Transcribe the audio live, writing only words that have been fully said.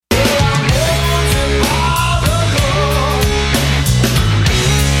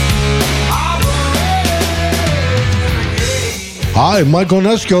Hi, Mike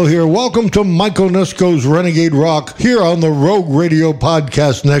Onesko here. Welcome to Mike Onesko's Renegade Rock here on the Rogue Radio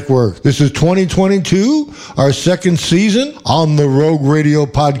Podcast Network. This is 2022, our second season on the Rogue Radio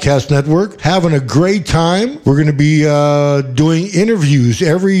Podcast Network. Having a great time. We're going to be doing interviews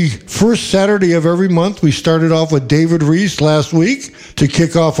every first Saturday of every month. We started off with David Reese last week to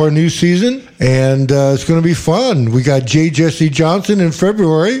kick off our new season, and it's going to be fun. We got J. Jesse Johnson in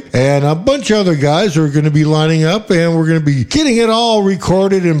February, and a bunch of other guys are going to be lining up, and we're going to be getting it all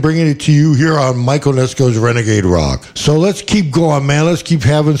recorded and bringing it to you here on Mike Onesko's Renegade Rock. So let's keep going, man. Let's keep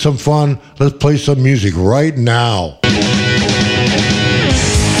having some fun. Let's play some music right now.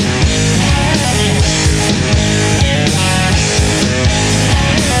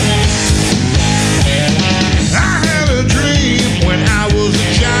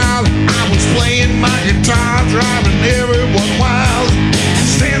 Driving everyone wild,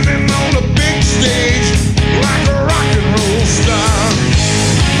 standing on the big stage like a rock and roll star.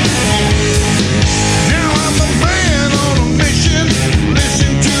 Now I'm a man on a mission,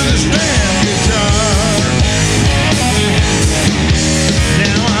 listen to this damn guitar.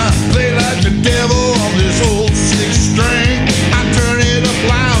 Now I play like the devil on this old six string. I turn it up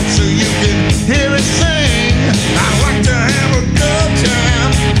loud so you can hear it sing. I like to have a good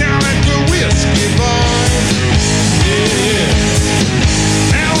time down at the whiskey bar.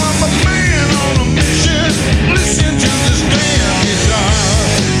 Now I'm a man on a mission. Listen to this damn guitar.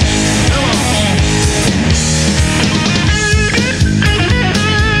 Come on.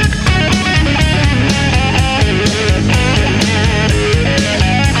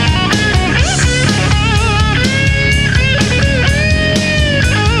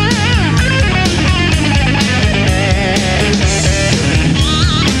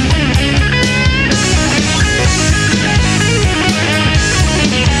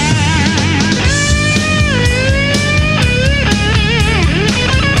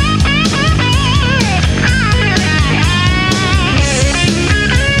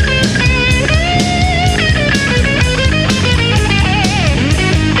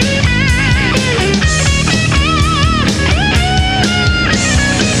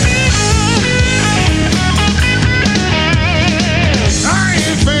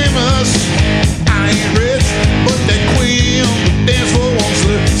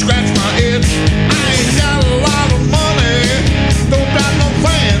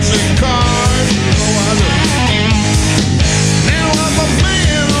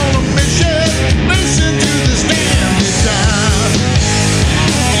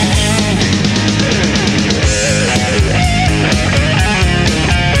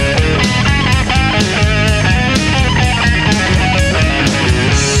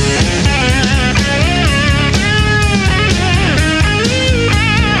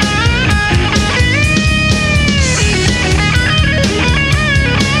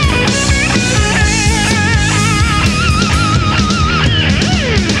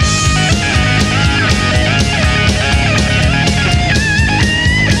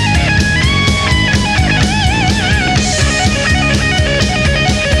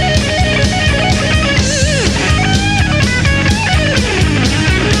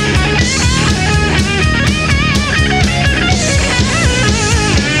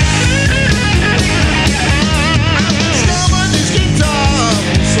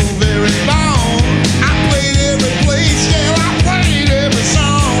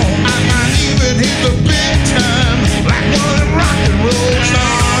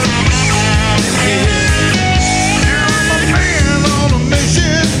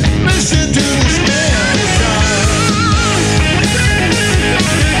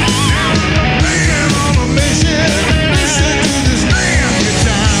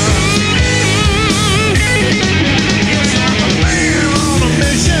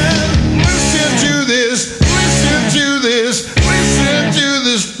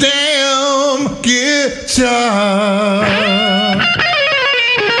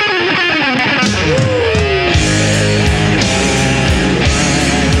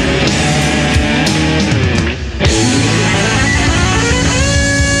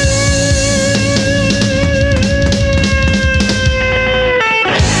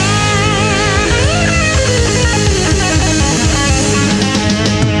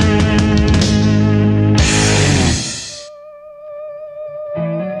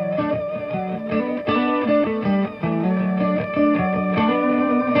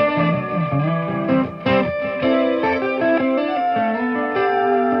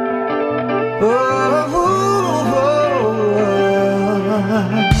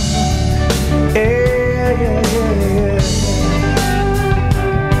 Yeah.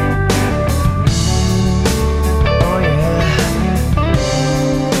 Oh yeah.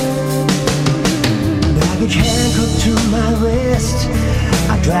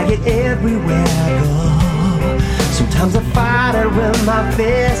 drag it everywhere I go. Sometimes I fight it with my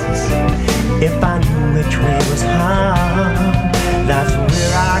fists. If I knew which way was home, that's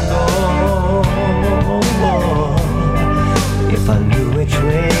where I go. If I knew which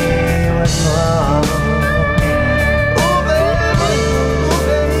way was home. Oh baby, oh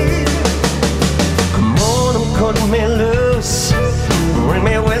baby, come on and cut me loose. Bring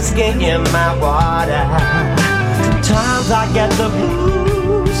me whiskey in my water. Sometimes I get the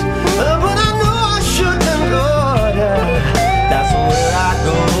blues, but I know I shouldn't go there. That's where I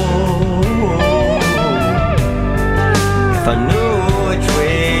go. If I knew which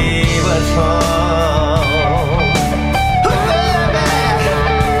way was home. Oh, baby.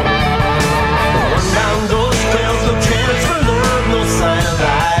 Run down those trails, no chance for love, no sign of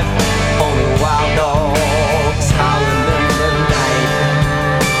life. Only wild dogs howling in the night.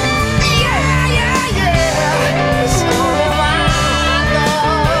 Yeah, yeah, yeah. It's only wild dogs.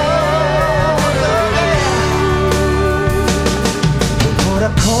 Would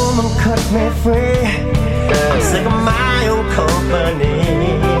I come and cut me free? I'm sick of my own company.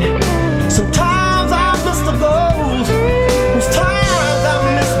 Sometimes I miss the goals. Most times I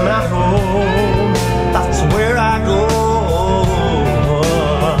miss my home. That's where I go.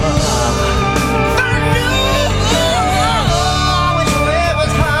 If I knew which way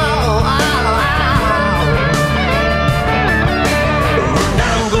was home. Run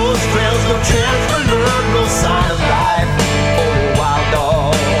down those trails, no chance for love, no sign of life. Only wild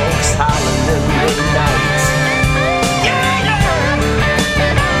dogs howling in the night.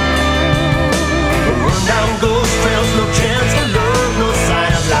 Down ghost trails, no chance to love, no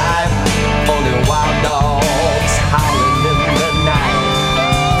sign of life. Only wild dogs howling in the night.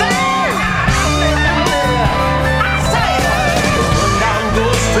 I say run down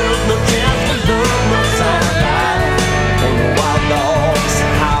ghost trails, no chance to love, no sign of life. Only wild dogs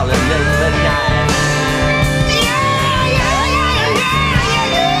howling in the night. Yeah, yeah, yeah, yeah,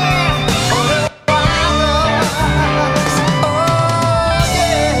 yeah. Only wild dogs. Oh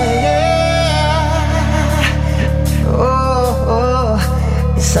yeah, yeah. Oh,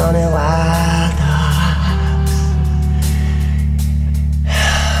 it's only wild dogs.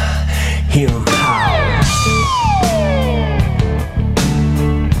 Hear 'em howl.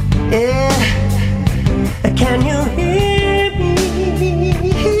 Yeah, can you hear me?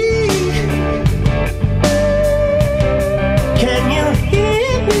 Can you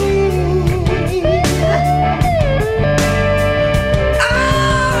hear me? Oh,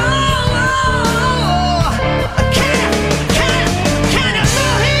 can you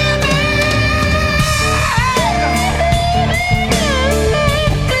still hear me?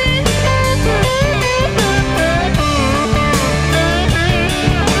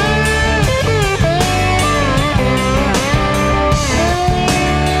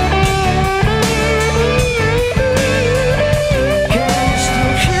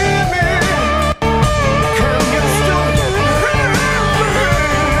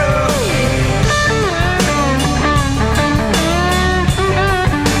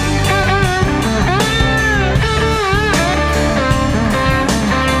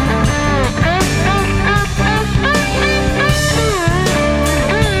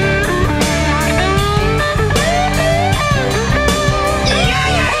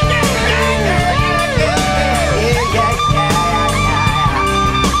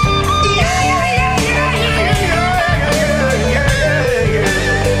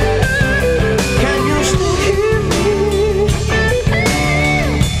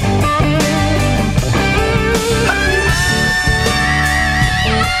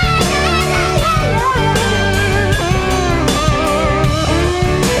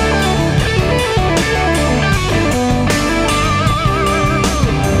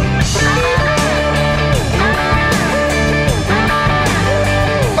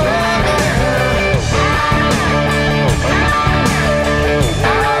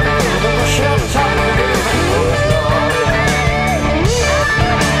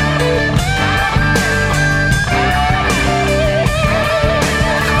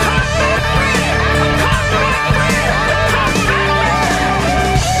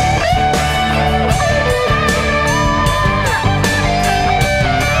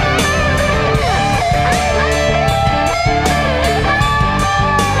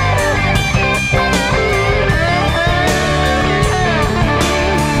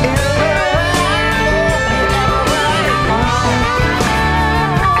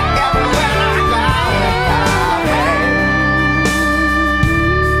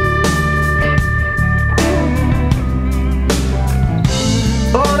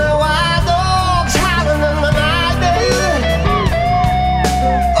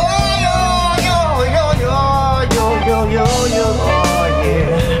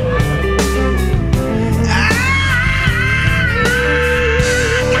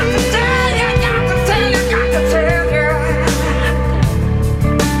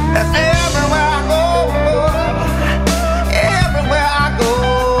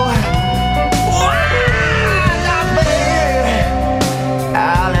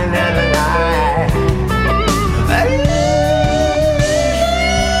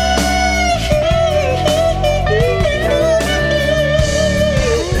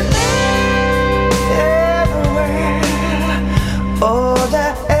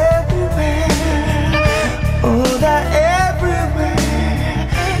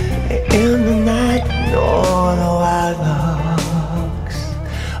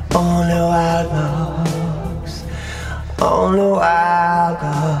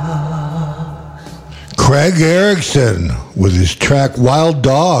 Erickson with his track Wild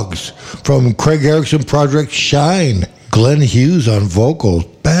Dogs from Craig Erickson Project Shine. Glenn Hughes on vocals.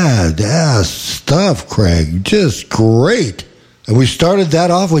 Badass stuff, Craig. Just great. And we started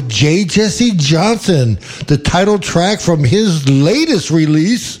that off with J. Jesse Johnson, the title track from his latest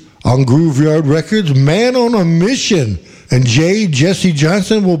release on Grooveyard Records, Man on a Mission. And J. Jesse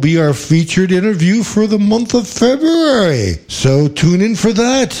Johnson will be our featured interview for the month of February. So tune in for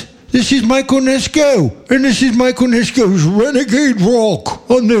that. This is Mike Onesko, and this is Mike Onesko's Renegade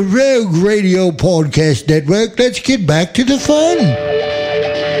Rock on the Rogue Radio Podcast Network. Let's get back to the fun.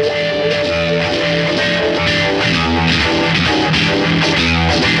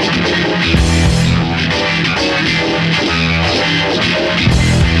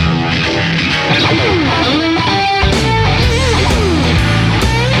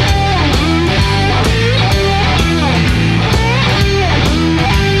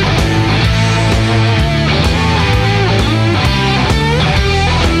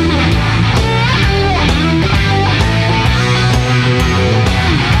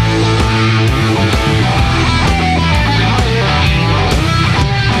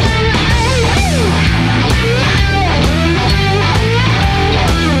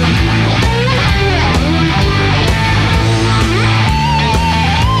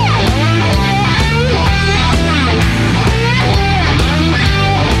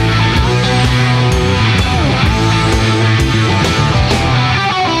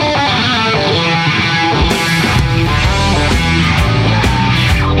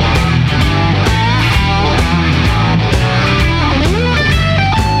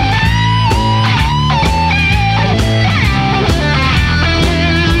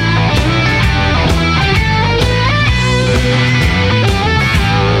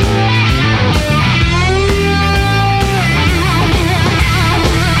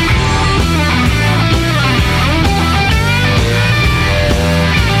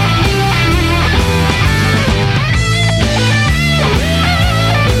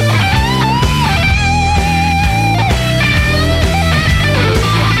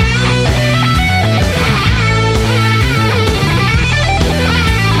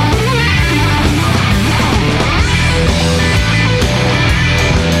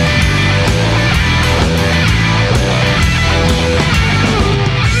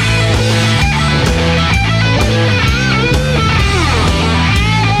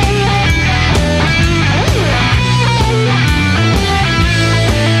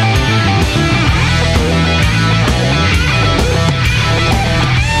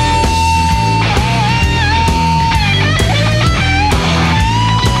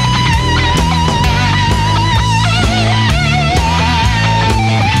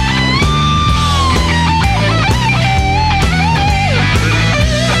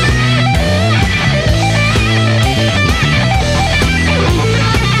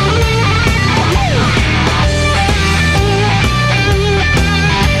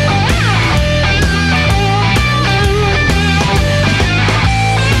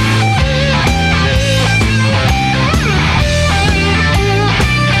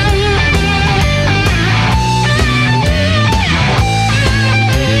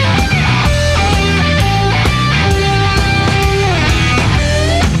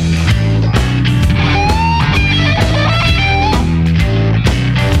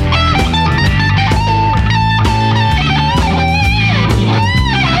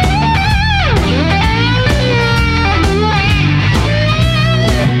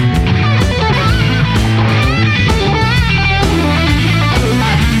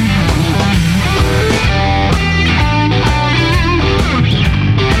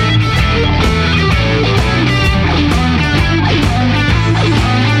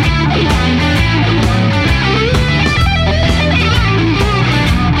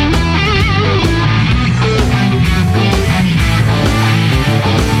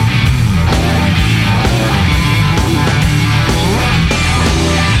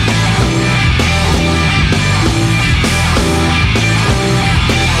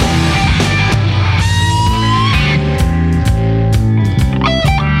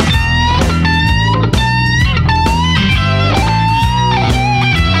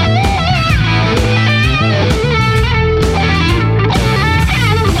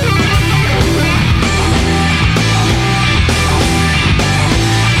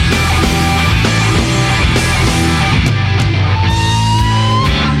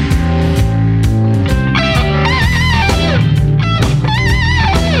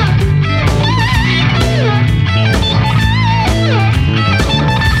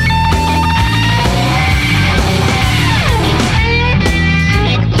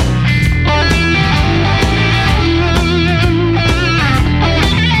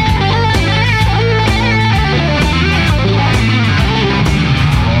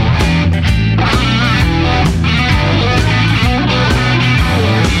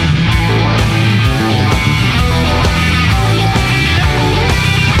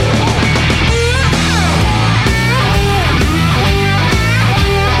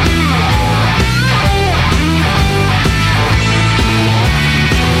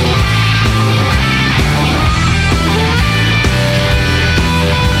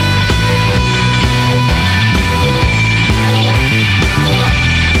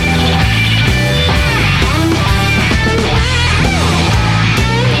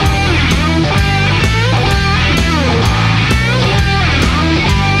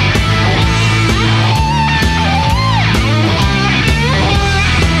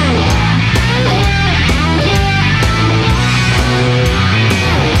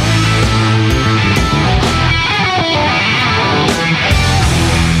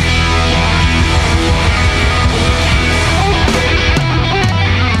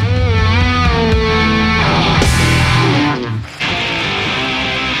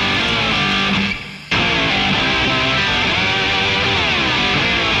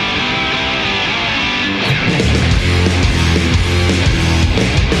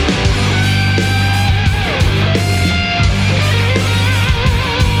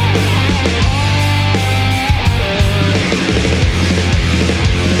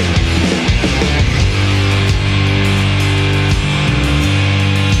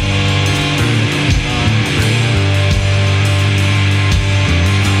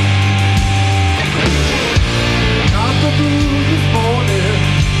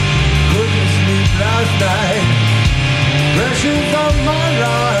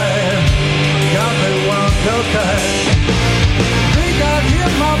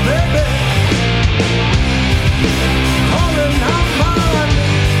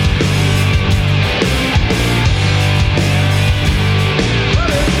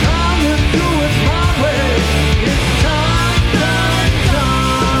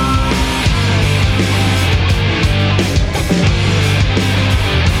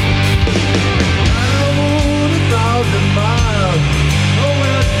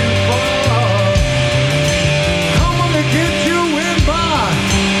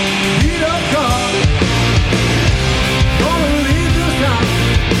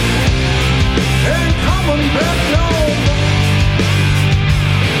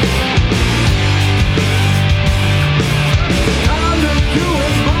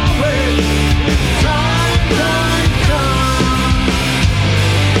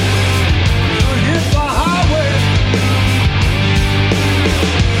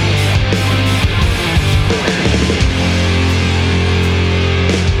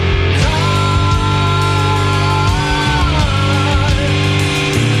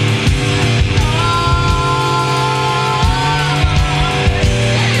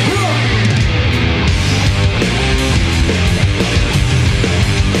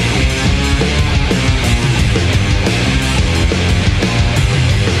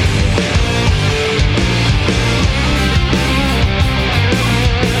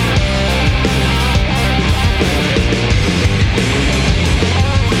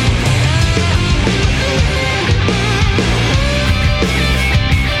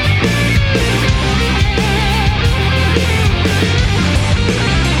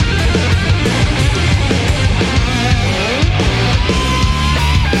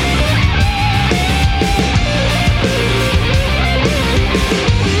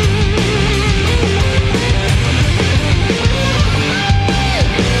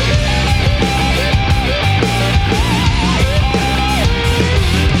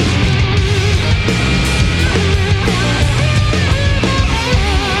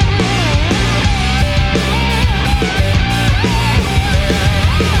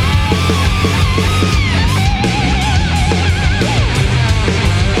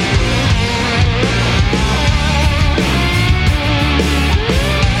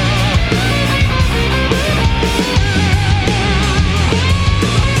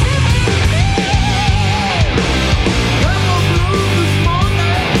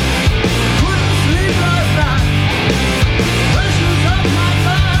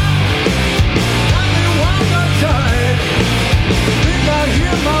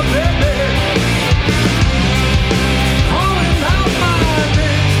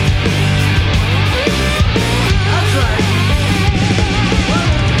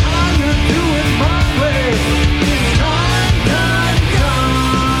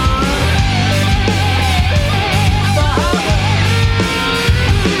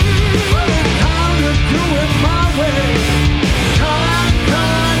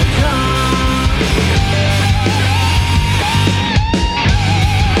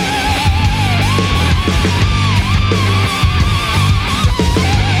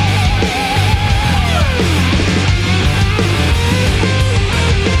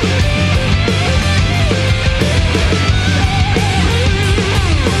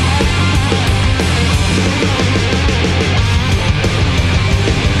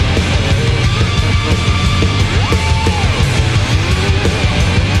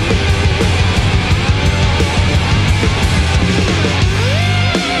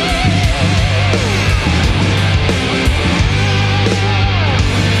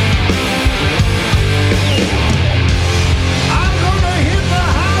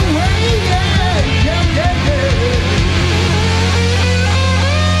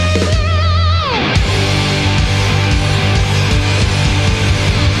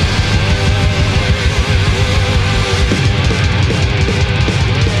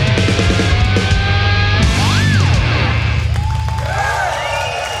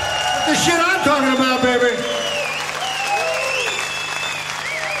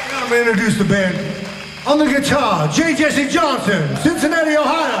 introduce the band. On the guitar, J. Jesse Johnson, Cincinnati,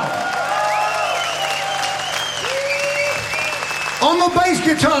 Ohio. On the bass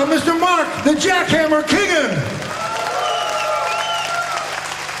guitar, Mr. Mark, the Jackhammer Keegan.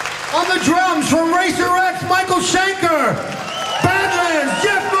 On the drums from Racer X, Michael Schenker. Badlands,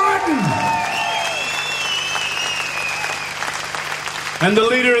 Jeff Martin. And the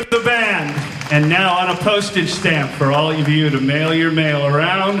leader of the band, and now on a postage stamp for all of you to mail your mail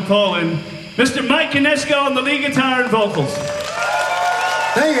around Poland, Mr. Mike Onesko on the lead guitar and vocals.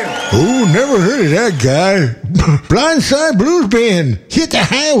 Thank you. Oh, never heard of that guy. Blindside Blues Band. Hit the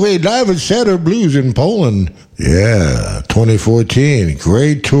highway live at Saturday Blues in Poland. Yeah, 2014.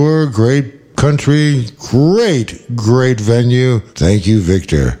 Great tour, great country, great venue. Thank you,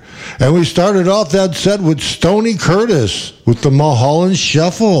 Victor. And we started off that set with Stoney Curtis with the Mulholland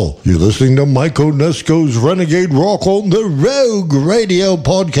Shuffle. You're listening to Mike Onesko's Renegade Rock on the Rogue Radio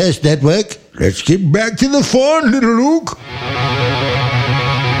Podcast Network. Let's get back to the fun, little Luke.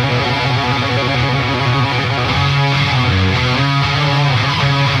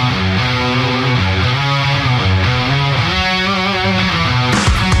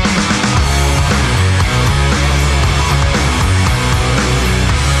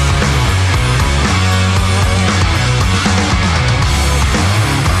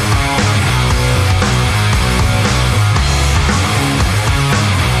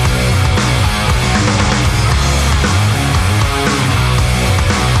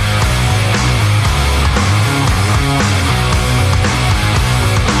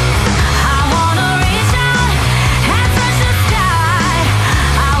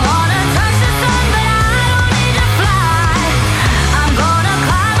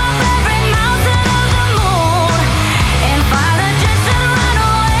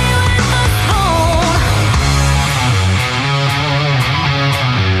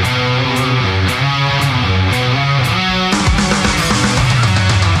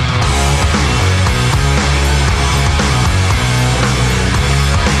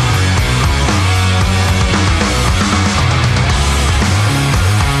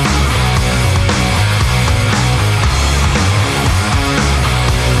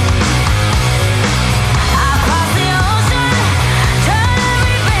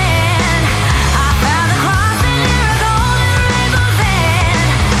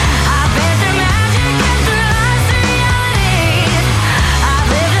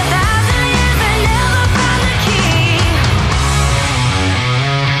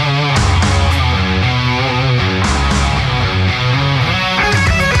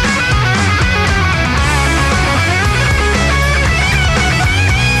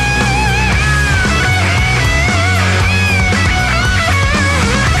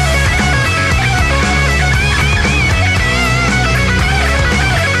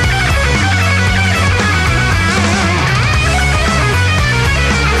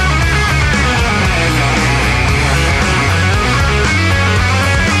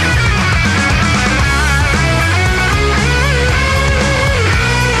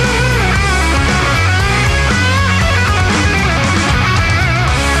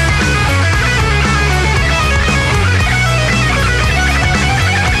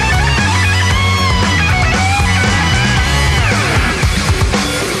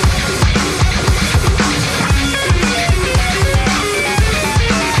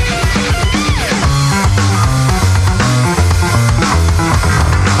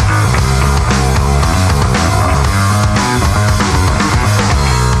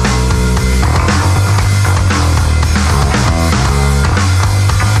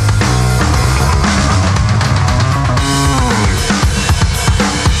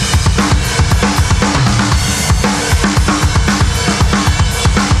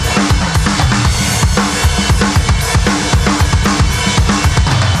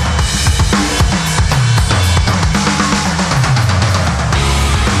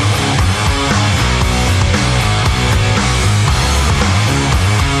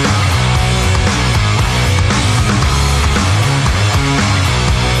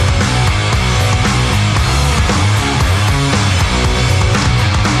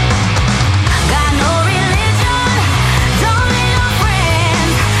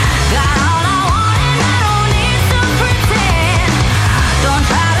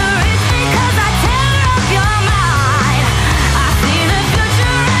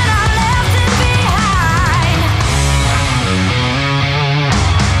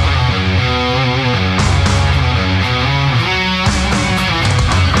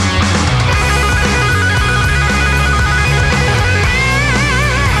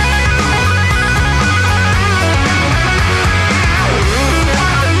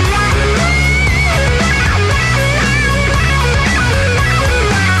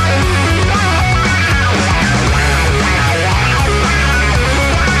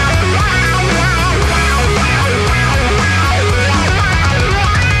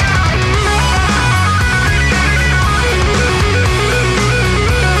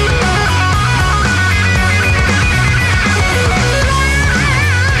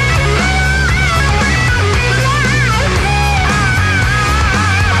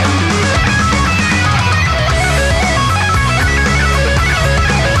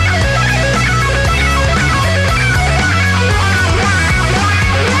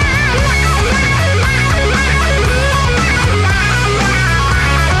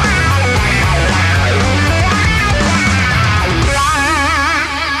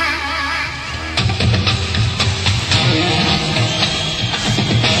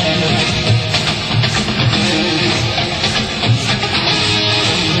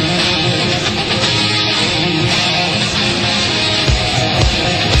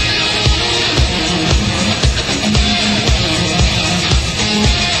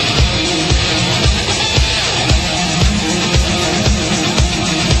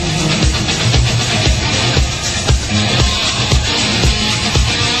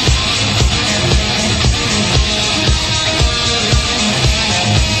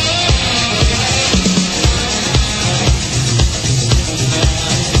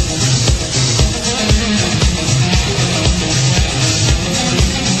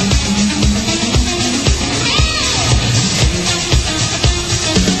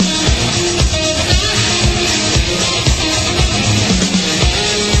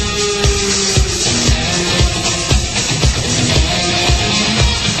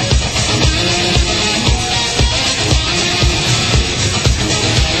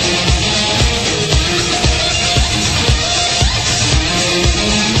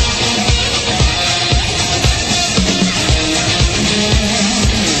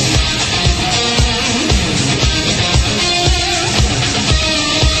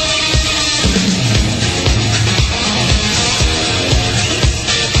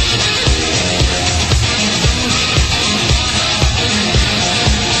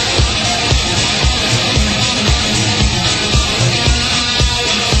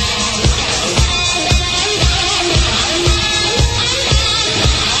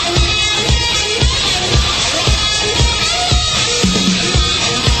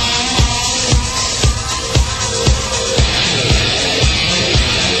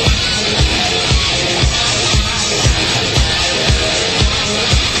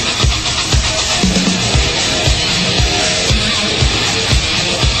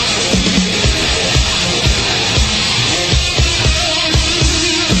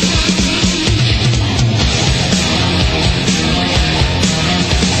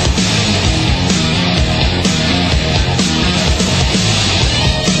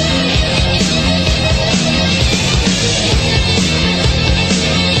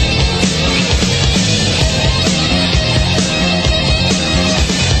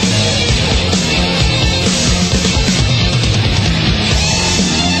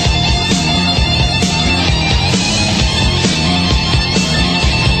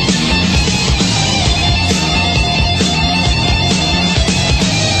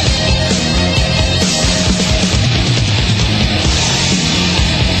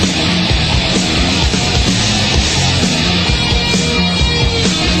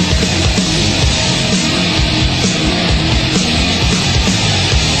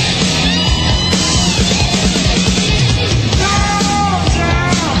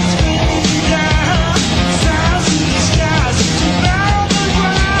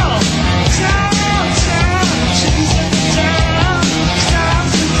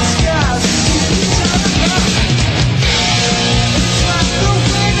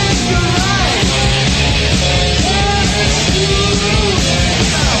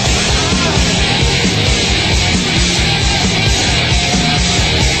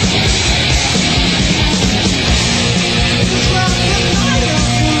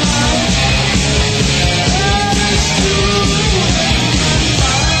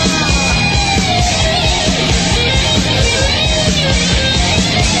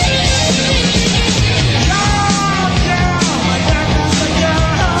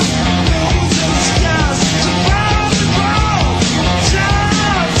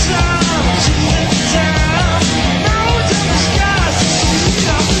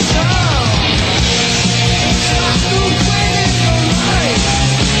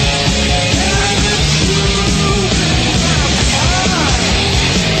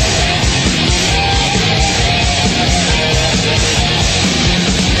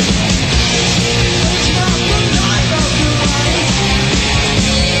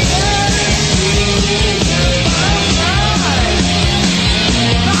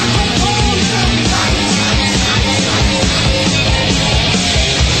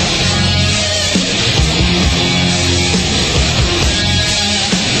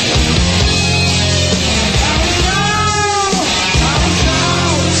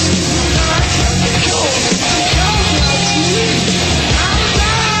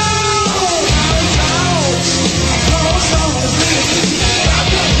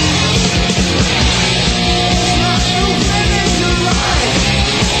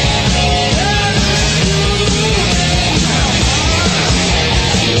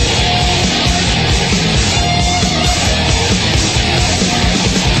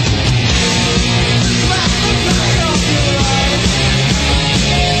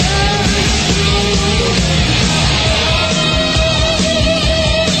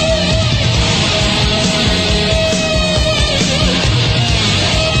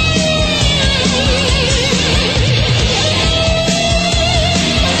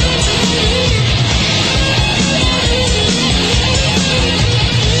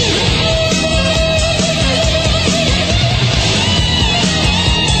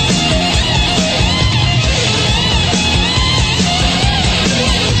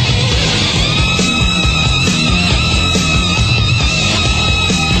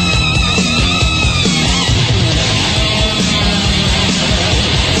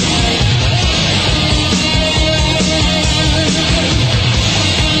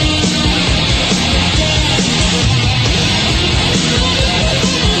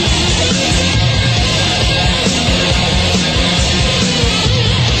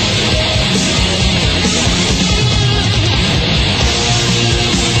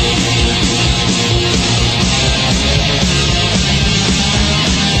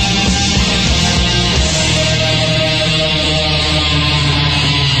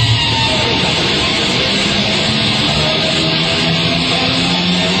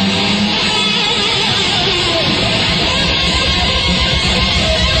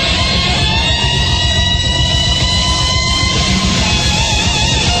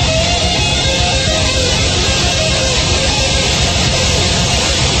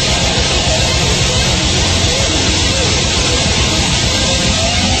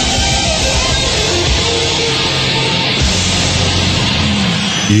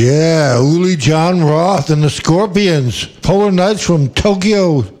 Yeah, Uli John Roth and the Scorpions. Polar Nights from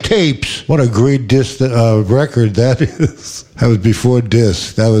Tokyo Tapes. What a great disc record that is. That was before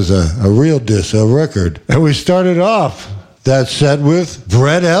disc. That was a real disc, a record. And we started off that set with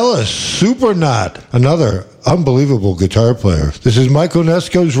Brett Ellis, Supernaut, another unbelievable guitar player. This is Mike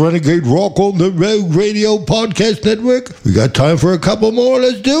Onesko's Renegade Rock on the Rogue Radio Podcast Network. We got time for a couple more.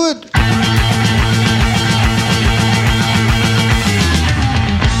 Let's do it.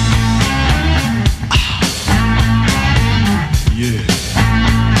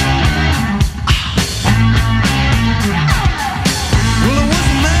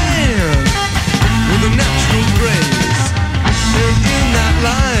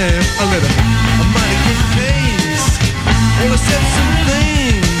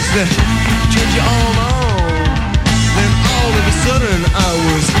 Change you all on. Then all of a sudden I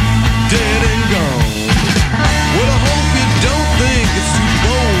was dead and gone. Well, I hope you don't think it's too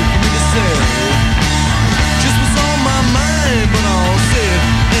bold for me to say just what's on my mind, but I'll say it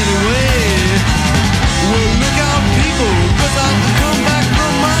anyway. Well, look out, people, 'cause I'll come back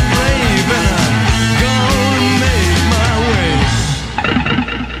from my grave and I'm gonna make my way.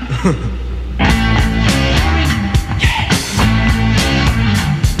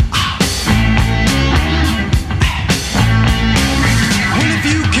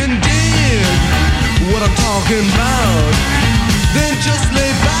 Talking about, then just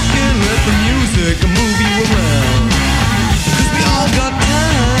lay back and let the music move you around. 'Cause we all got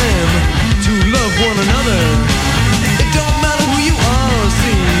time to love one another. It don't matter who you are,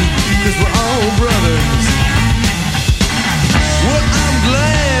 see, 'cause we're all brothers. Well, I'm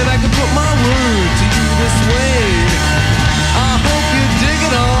glad I could put my word to you this way. I hope you dig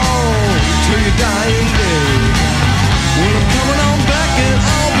it all till your dying day. Well, I'm coming on back and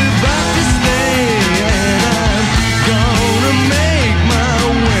I'll be back to stay. Gonna make my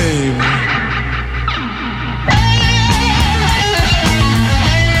way.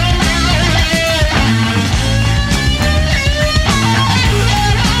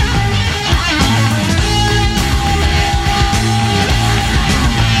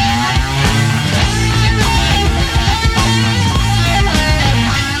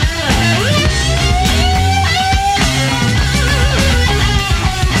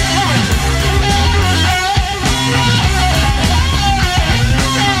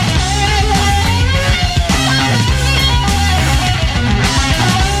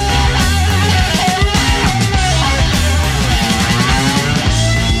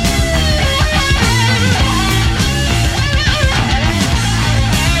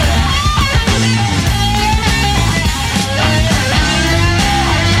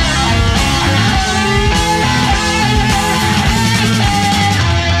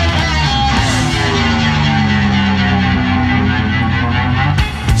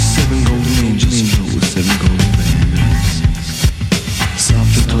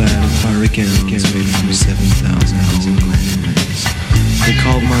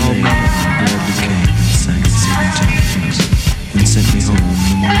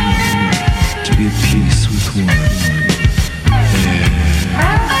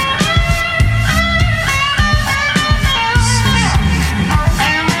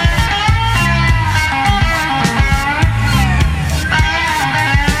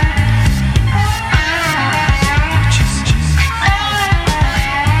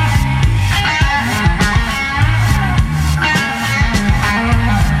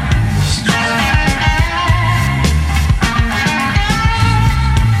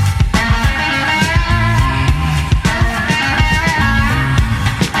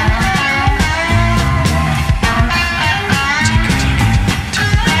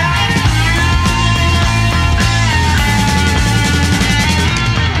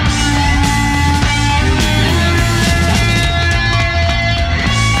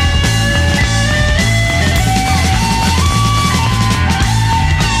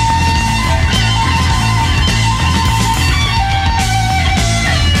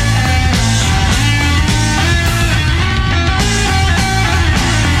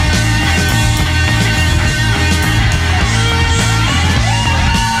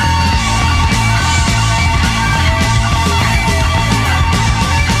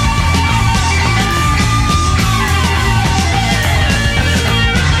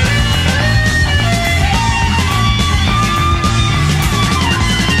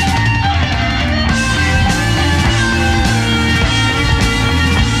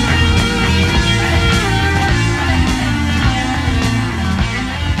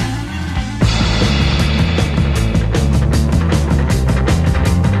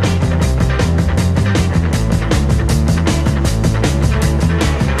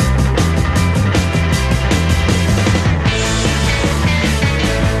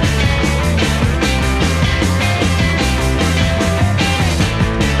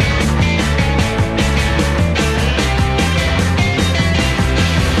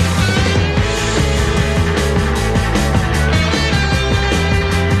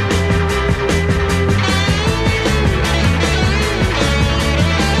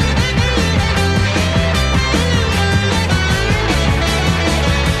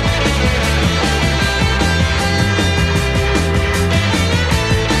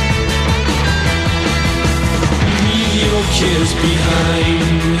 leaves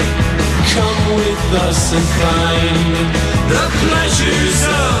behind. Come with us and find the pleasures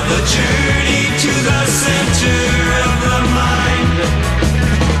of a journey to the center of the mind.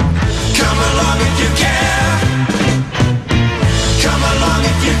 Come along if you care. Come along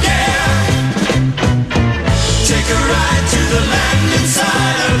if you dare. Take a ride to the land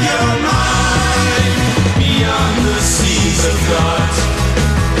inside of your mind. Beyond the seas of thought,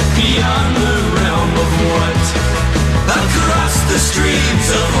 beyond the realm of what, across the streams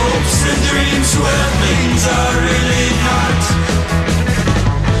of hopes and dreams where things are really not.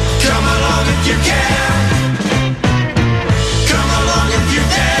 Come along if you care. Come along if you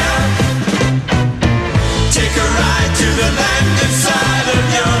dare. Take a ride to the land inside of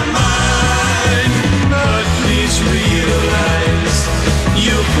your mind. But please realize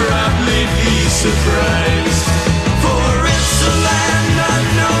you'll probably be surprised, for it's a land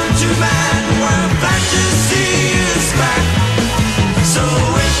unknown to man where fantasy is back. So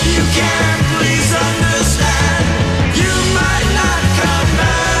if you can, please understand, you might not come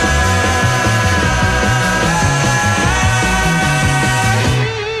back.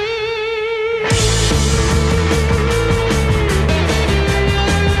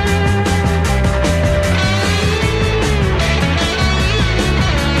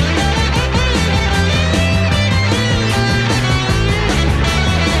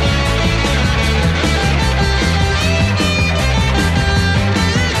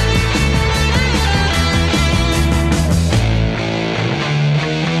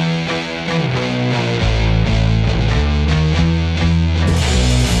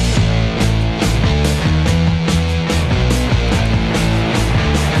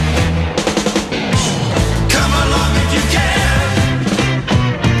 Come along if you care.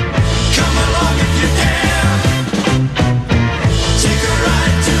 Come along if you dare. Take a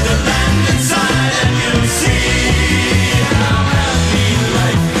ride to the land inside and you'll see how happy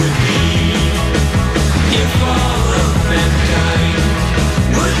life could be if all of mankind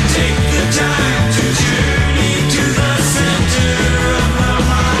would take the time to journey to the center of the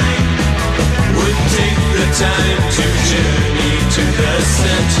mind. Would take the time to journey to the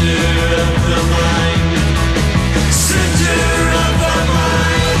center of the mind. Center of the mind.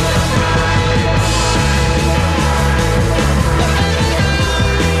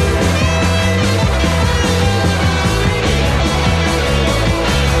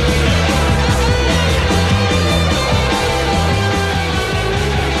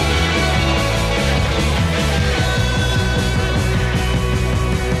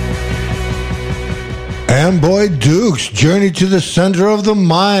 Amboy Dukes, Journey to the Center of the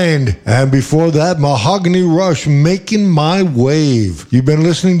Mind. And before that, Mahogany Rush, Making My Wave. You've been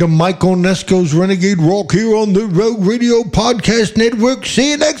listening to Mike Onesko's Renegade Rock here on the Rogue Radio Podcast Network.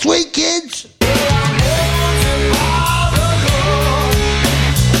 See you next week, kids.